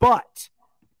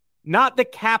not the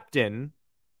captain,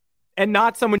 and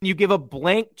not someone you give a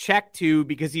blank check to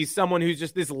because he's someone who's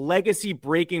just this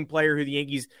legacy-breaking player who the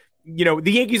Yankees, the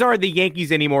Yankees aren't the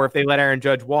Yankees anymore if they let Aaron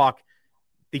Judge walk.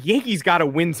 The Yankees got to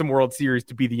win some World Series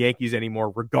to be the Yankees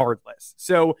anymore regardless.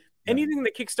 So anything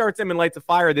that kickstarts them and lights a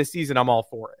fire this season, I'm all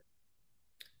for it.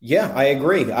 Yeah, I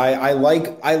agree. I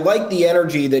like the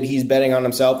energy that he's betting on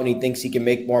himself and he thinks he can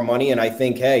make more money. And I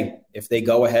think, hey, if they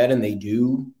go ahead and they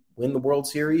do win the World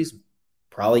Series,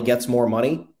 probably gets more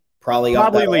money. Probably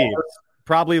leaves.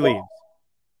 Probably leaves.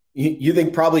 You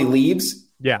think probably leaves?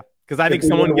 Yeah, because I think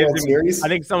someone gives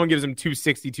him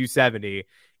 260, 270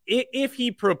 if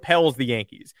he propels the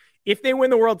Yankees. If they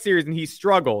win the World Series and he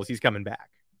struggles, he's coming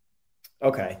back.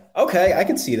 Okay, I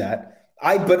can see that.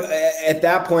 But at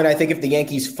that point, I think if the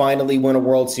Yankees finally win a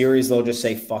World Series, they'll just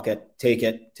say, "Fuck it, take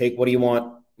it. Take what do you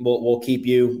want? We'll keep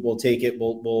you. We'll take it.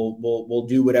 We'll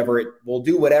do whatever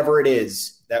it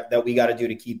is that we got to do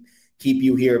to keep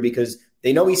you here," because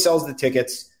they know he sells the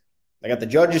tickets. They got the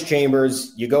Judge's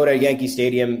Chambers. You go to Yankee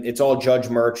Stadium, it's all Judge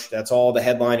merch. That's all the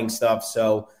headlining stuff.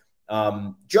 So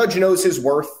Judge knows his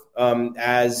worth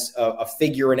as a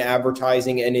figure in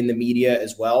advertising and in the media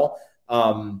as well.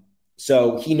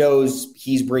 So he knows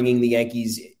he's bringing the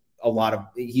Yankees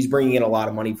he's bringing in a lot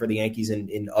of money for the Yankees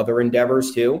in other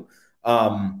endeavors too.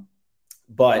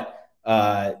 But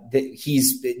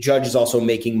Judge is also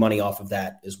making money off of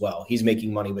that as well. He's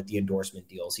making money with the endorsement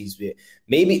deals.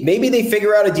 Maybe they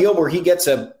figure out a deal where he gets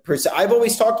I've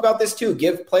always talked about this too.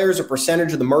 Give players a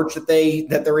percentage of the merch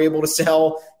that they're able to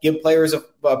sell. Give players a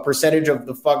percentage of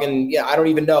the I don't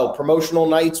even know, promotional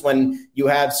nights when you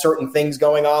have certain things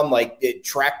going on, like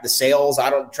track the sales. I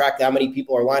don't track how many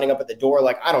people are lining up at the door.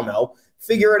 Like, I don't know.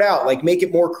 Figure it out, like make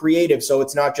it more creative. So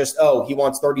it's not just, he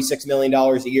wants $36 million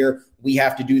a year. We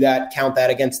have to do that, count that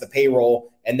against the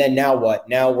payroll. And then now what?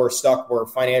 Now we're stuck. We're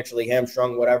financially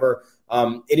hamstrung, whatever.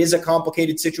 It is a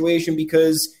complicated situation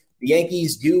because the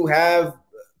Yankees do have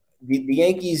the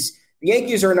Yankees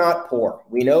are not poor.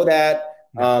 We know that.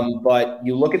 But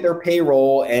you look at their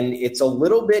payroll and it's a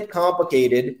little bit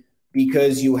complicated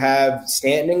because you have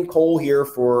Stanton and Cole here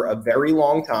for a very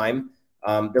long time.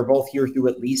 They're both here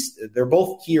through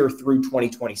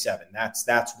 2027.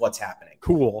 That's what's happening.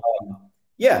 Cool.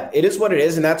 Yeah, it is what it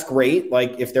is. And that's great.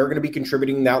 Like if they're going to be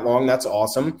contributing that long, that's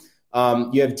awesome.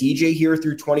 You have DJ here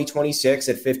through 2026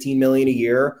 at $15 million a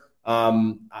year.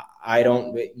 I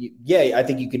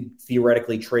think you could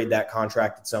theoretically trade that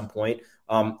contract at some point.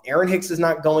 Aaron Hicks is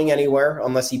not going anywhere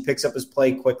unless he picks up his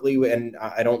play quickly. And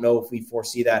I don't know if we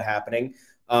foresee that happening.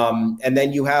 And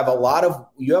then you have a lot of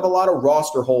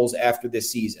roster holes after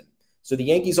this season. So the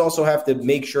Yankees also have to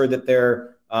make sure that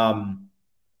they're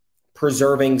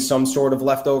preserving some sort of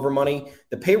leftover money.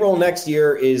 The payroll next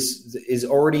year is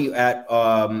already at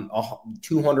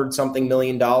 $200-something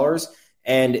million,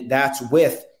 and that's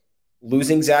with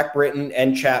losing Zach Britton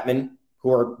and Chapman,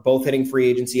 who are both hitting free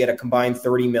agency at a combined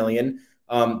 $30 million.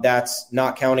 That's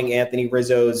not counting Anthony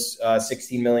Rizzo's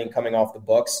 $16 million coming off the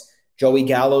books. Joey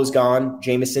Gallo's gone.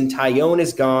 Jameson Taillon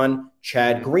is gone.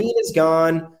 Chad Green is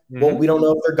gone. Mm-hmm. Well, we don't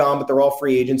know if they're gone, but they're all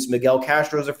free agents. Miguel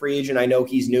Castro's a free agent. I know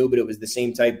he's new, but it was the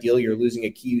same type deal. You're losing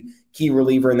a key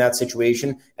reliever in that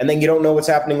situation. And then you don't know what's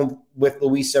happening with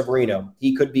Luis Severino.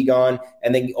 He could be gone.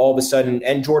 And then all of a sudden,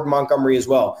 and Jordan Montgomery as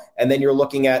well. And then you're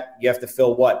looking at, you have to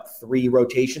fill 3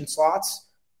 rotation slots,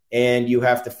 and you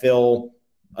have to fill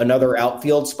another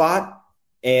outfield spot.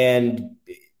 And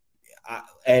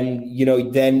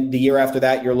then the year after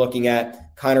that, you're looking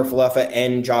at Kiner Falefa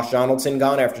and Josh Donaldson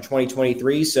gone after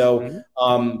 2023. So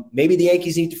maybe the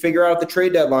Yankees need to figure out at the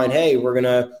trade deadline, hey, we're going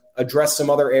to address some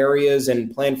other areas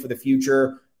and plan for the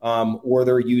future, or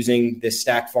they're using this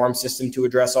stacked farm system to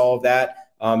address all of that.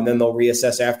 Then they'll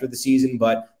reassess after the season.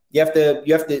 But you have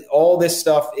to, all this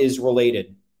stuff is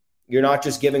related. You're not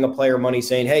just giving a player money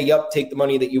saying, hey, take the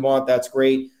money that you want. That's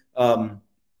great.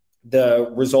 The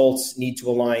results need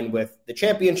to align with the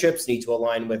championships, need to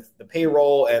align with the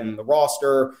payroll and the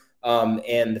roster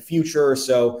and the future.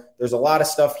 So there's a lot of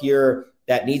stuff here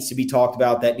that needs to be talked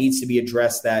about, that needs to be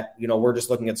addressed, that, we're just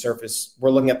looking at surface.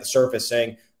 We're looking at the surface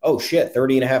saying, oh shit,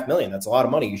 $30.5 million. That's a lot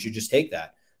of money. You should just take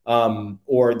that.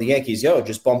 Or the Yankees,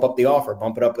 just bump up the offer,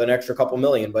 bump it up an extra couple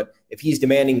million. But if he's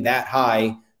demanding that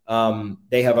high,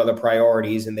 they have other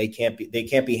priorities, and they can't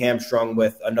be hamstrung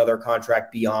with another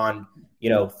contract beyond,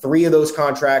 3 of those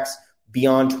contracts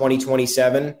beyond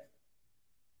 2027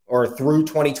 or through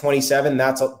 2027.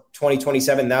 That's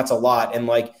a lot. And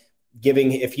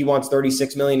giving, if he wants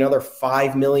 $36 million, another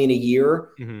 $5 million a year.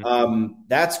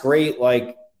 That's great.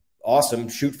 Like, awesome.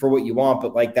 Shoot for what you want.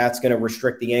 But like, that's going to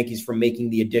restrict the Yankees from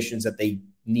making the additions that they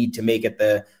need to make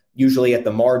usually at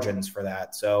the margins for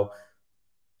that. So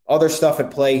other stuff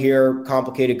at play here,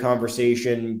 complicated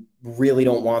conversation. Really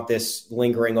don't want this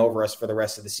lingering over us for the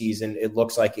rest of the season. It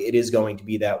looks like it is going to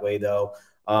be that way, though.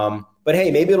 But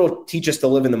hey, maybe it'll teach us to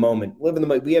live in the moment.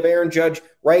 We have Aaron Judge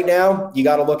right now. You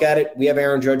got to look at it. We have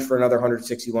Aaron Judge for another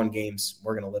 161 games.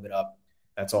 We're going to live it up.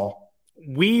 That's all.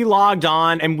 We logged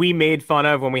on and we made fun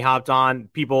of, when we hopped on,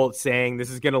 people saying this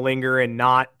is going to linger and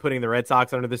not putting the Red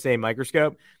Sox under the same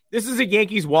microscope. This is a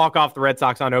Yankees walk off the Red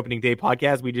Sox on opening day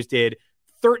podcast. We just did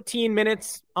 13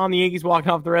 minutes on the Yankees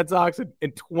walking off the Red Sox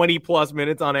and 20 plus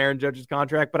minutes on Aaron Judge's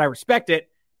contract, but I respect it.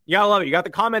 You gotta love it. You got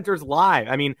the commenters live.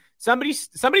 I mean, somebody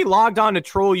logged on to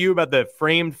troll you about the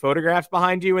framed photographs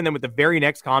behind you, and then with the very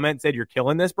next comment said, "You're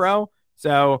killing this, bro."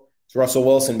 So it's Russell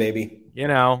Wilson, baby.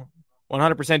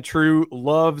 100% true.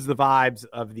 Loves the vibes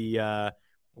of the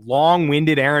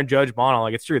long-winded Aaron Judge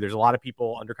monologue. It's true. There's a lot of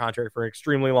people under contract for an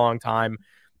extremely long time,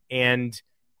 and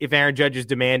if Aaron Judge is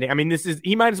demanding, I mean,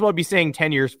 he might as well be saying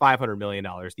 10 years, $500 million.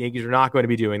 The Yankees are not going to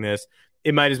be doing this.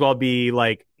 It might as well be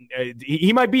like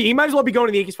he might as well be going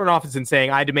to the Yankees front office and saying,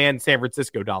 "I demand San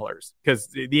Francisco dollars," because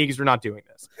the Yankees are not doing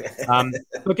this.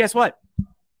 But guess what?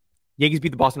 Yankees beat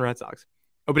the Boston Red Sox.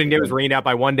 Opening day was rained out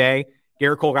by 1 day.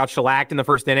 Garrett Cole got shellacked in the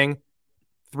first inning,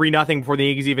 3-0 before the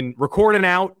Yankees even record an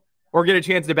out or get a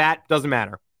chance to bat. Doesn't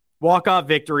matter. Walk-off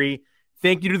victory.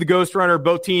 Thank you to the Ghost Runner.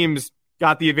 Both teams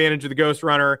got the advantage of the Ghost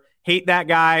Runner. Hate that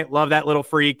guy. Love that little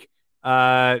freak.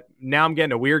 Now I'm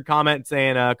getting a weird comment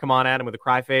saying, "Come on, Adam," with a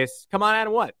cry face. Come on,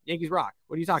 Adam, what? Yankees rock.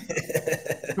 What are you talking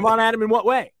about? Come on, Adam, in what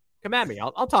way? Come at me.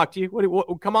 I'll talk to you.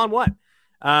 What come on, what?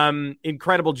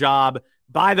 Incredible job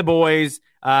by the boys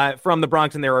from the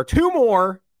Bronx, and there are two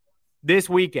more this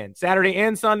weekend. Saturday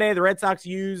and Sunday, the Red Sox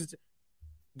used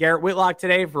Garrett Whitlock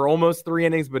today for almost 3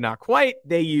 innings, but not quite.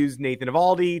 They used Nathan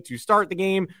Eovaldi to start the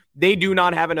game. They do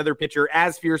not have another pitcher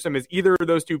as fearsome as either of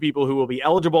those two people who will be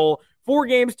eligible for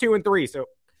games 2 and 3. So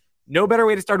no better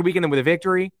way to start a weekend than with a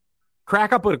victory.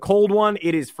 Crack up with a cold one.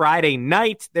 It is Friday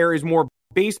night. There is more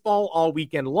baseball all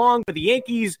weekend long, but the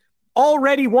Yankees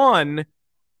already won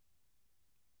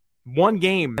one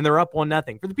game and they're up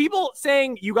 1-0. For the people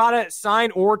saying you got to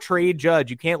sign or trade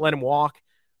Judge, you can't let him walk.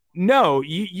 No,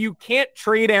 you can't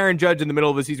trade Aaron Judge in the middle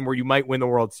of the season where you might win the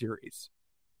World Series.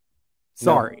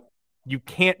 Sorry. No. You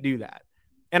can't do that.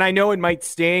 And I know it might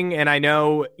sting, and I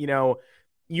know,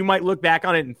 you might look back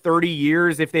on it in 30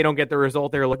 years if they don't get the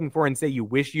result they're looking for and say you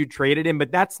wish you traded him,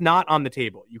 but that's not on the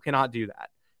table. You cannot do that.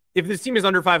 If this team is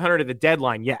under 500 at the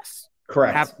deadline, yes.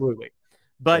 Correct. Absolutely.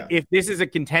 But if this is a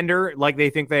contender like they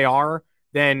think they are,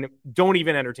 then don't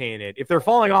even entertain it. If they're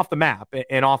falling off the map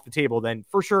and off the table, then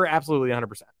for sure, absolutely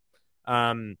 100%.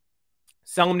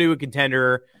 Sell them to a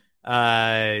contender,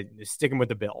 stick them with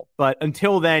the bill. But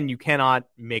until then, you cannot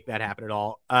make that happen at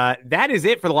all. That is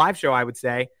it for the live show, I would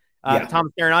say.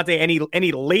 Thomas Carannante,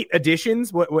 any late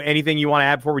additions? Anything you want to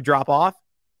add before we drop off?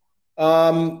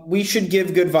 We should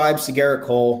give good vibes to Garrett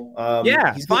Cole.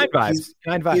 He's fine vibes.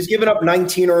 He's given up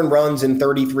 19 earned runs in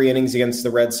 33 innings against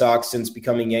the Red Sox since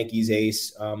becoming Yankees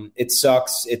ace. It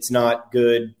sucks. It's not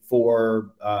good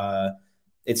for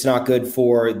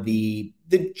the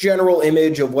general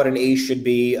image of what an ace should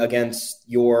be against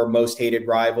your most hated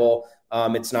rival.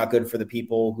 It's not good for the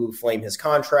people who flame his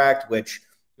contract, which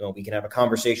we can have a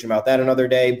conversation about that another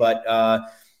day. But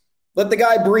let the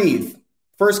guy breathe.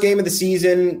 First game of the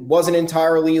season, wasn't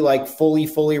entirely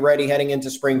fully ready heading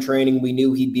into spring training. We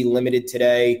knew he'd be limited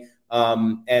today,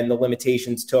 and the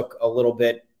limitations took a little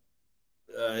bit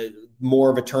more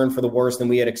of a turn for the worse than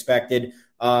we had expected.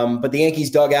 But the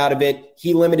Yankees dug out of it.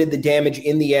 He limited the damage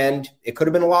in the end. It could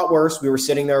have been a lot worse. We were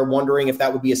sitting there wondering if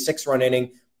that would be a 6-run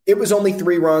inning. It was only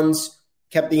 3 runs,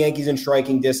 kept the Yankees in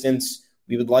striking distance.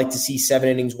 We would like to see 7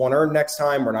 innings, 1 earned next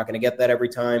time. We're not going to get that every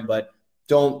time, but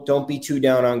don't be too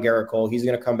down on Garrett Cole. He's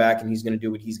going to come back and he's going to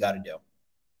do what he's got to do.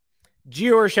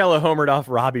 Gio Urshela homered off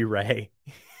Robbie Ray.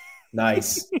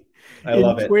 Nice. I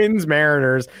love it. Twins,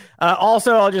 Mariners.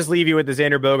 Also, I'll just leave you with the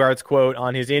Xander Bogaerts quote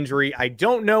on his injury. I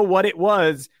don't know what it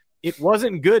was. It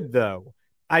wasn't good, though.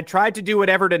 I tried to do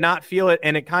whatever to not feel it,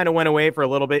 and it kind of went away for a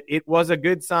little bit. It was a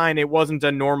good sign. It wasn't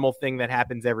a normal thing that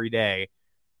happens every day.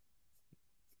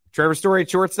 Trevor Story at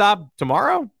shortstop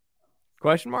tomorrow?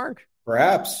 Question mark?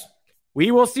 Perhaps.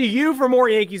 We will see you for more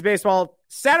Yankees baseball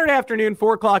Saturday afternoon,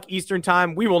 4 o'clock Eastern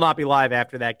time. We will not be live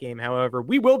after that game. However,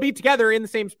 we will be together in the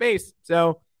same space.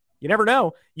 So you never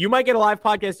know. You might get a live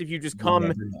podcast if you just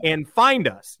come and find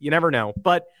us. You never know.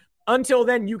 But Until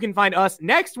then, you can find us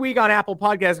next week on Apple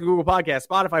Podcasts, Google Podcasts,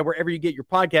 Spotify, wherever you get your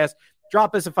podcasts.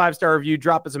 Drop us a 5-star review.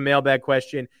 Drop us a mailbag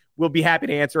question. We'll be happy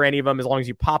to answer any of them as long as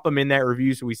you pop them in that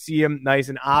review so we see them nice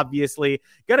and obviously.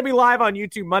 Going to be live on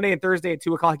YouTube Monday and Thursday at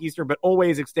 2 o'clock Eastern, but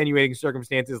always extenuating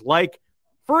circumstances like,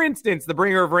 for instance, the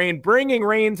bringer of rain, bringing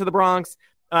rain to the Bronx.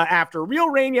 After real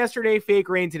rain yesterday, fake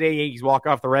rain today, Yankees walk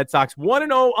off the Red Sox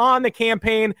 1-0 on the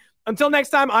campaign. Until next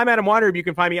time, I'm Adam Weinrib. You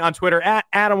can find me on Twitter at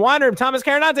Adam Weinrib. Thomas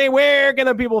Carannante, where can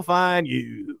the people find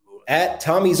you? At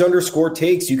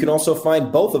Tommy's_takes. You can also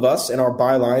find both of us and our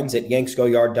bylines at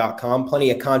yanksgoyard.com.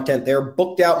 Plenty of content there.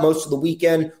 Booked out most of the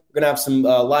weekend. We're going to have some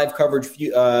live coverage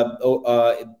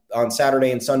on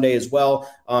Saturday and Sunday as well.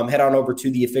 Head on over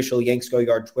to the official Yanks Go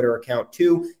Yard Twitter account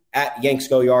too, at Yanks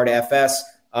Go Yard FS.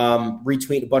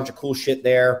 Retweet a bunch of cool shit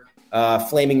there.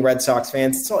 Flaming Red Sox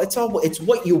fans. It's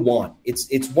what you want.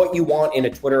 It's what you want in a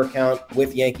Twitter account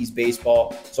with Yankees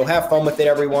baseball. So have fun with it,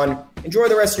 everyone. Enjoy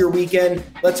the rest of your weekend.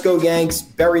 Let's go Yanks.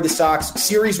 Bury the Sox.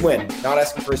 Series win. Not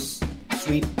asking for a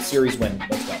sweet series win.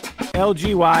 Let's go.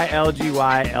 LGY,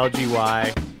 LGY,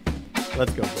 LGY.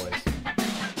 Let's go, boys.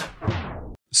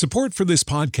 Support for this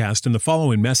podcast and the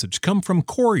following message come from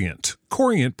Corient.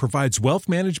 Corient provides wealth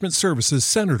management services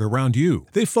centered around you.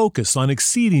 They focus on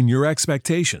exceeding your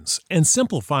expectations and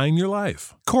simplifying your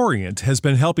life. Corient has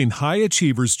been helping high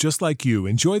achievers just like you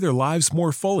enjoy their lives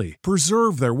more fully,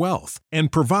 preserve their wealth,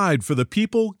 and provide for the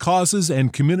people, causes,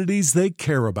 and communities they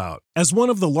care about. As one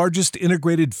of the largest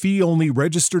integrated fee-only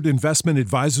registered investment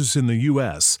advisors in the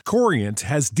U.S., Corient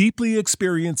has deeply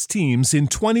experienced teams in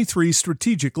 23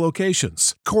 strategic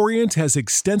locations. Corient has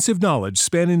extensive knowledge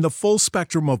spanning the full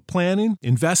spectrum of planning,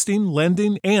 investing,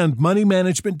 lending, and money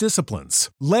management disciplines.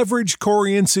 Leverage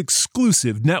Corient's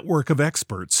exclusive network of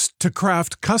experts to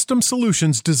craft custom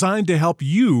solutions designed to help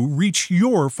you reach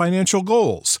your financial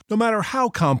goals, no matter how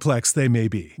complex they may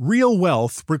be. Real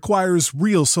wealth requires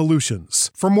real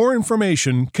solutions. For more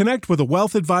information, connect with a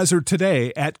wealth advisor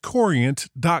today at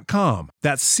Corient.com.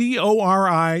 That's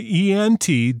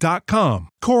Corient.com.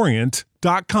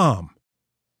 Corient.com.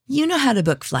 You know how to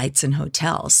book flights and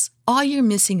hotels. All you're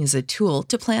missing is a tool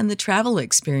to plan the travel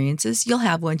experiences you'll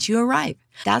have once you arrive.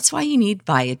 That's why you need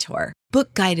Viator.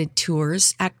 Book guided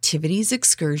tours, activities,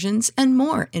 excursions, and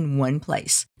more in one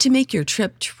place to make your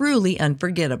trip truly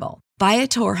unforgettable.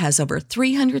 Viator has over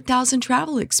 300,000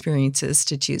 travel experiences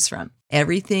to choose from.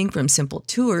 Everything from simple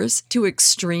tours to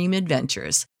extreme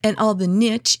adventures and all the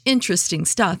niche, interesting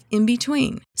stuff in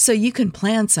between. So you can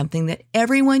plan something that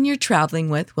everyone you're traveling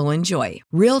with will enjoy.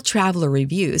 Real traveler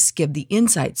reviews give the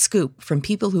inside scoop from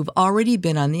people who've already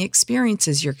been on the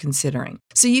experiences you're considering.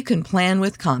 So you can plan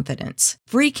with confidence.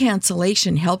 Free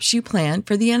cancellation helps you plan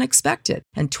for the unexpected.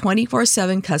 And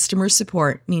 24/7 customer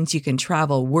support means you can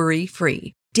travel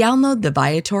worry-free. Download the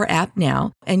Viator app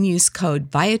now and use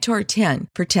code Viator10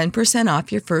 for 10%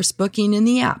 off your first booking in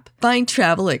the app. Find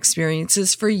travel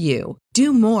experiences for you.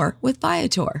 Do more with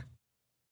Viator.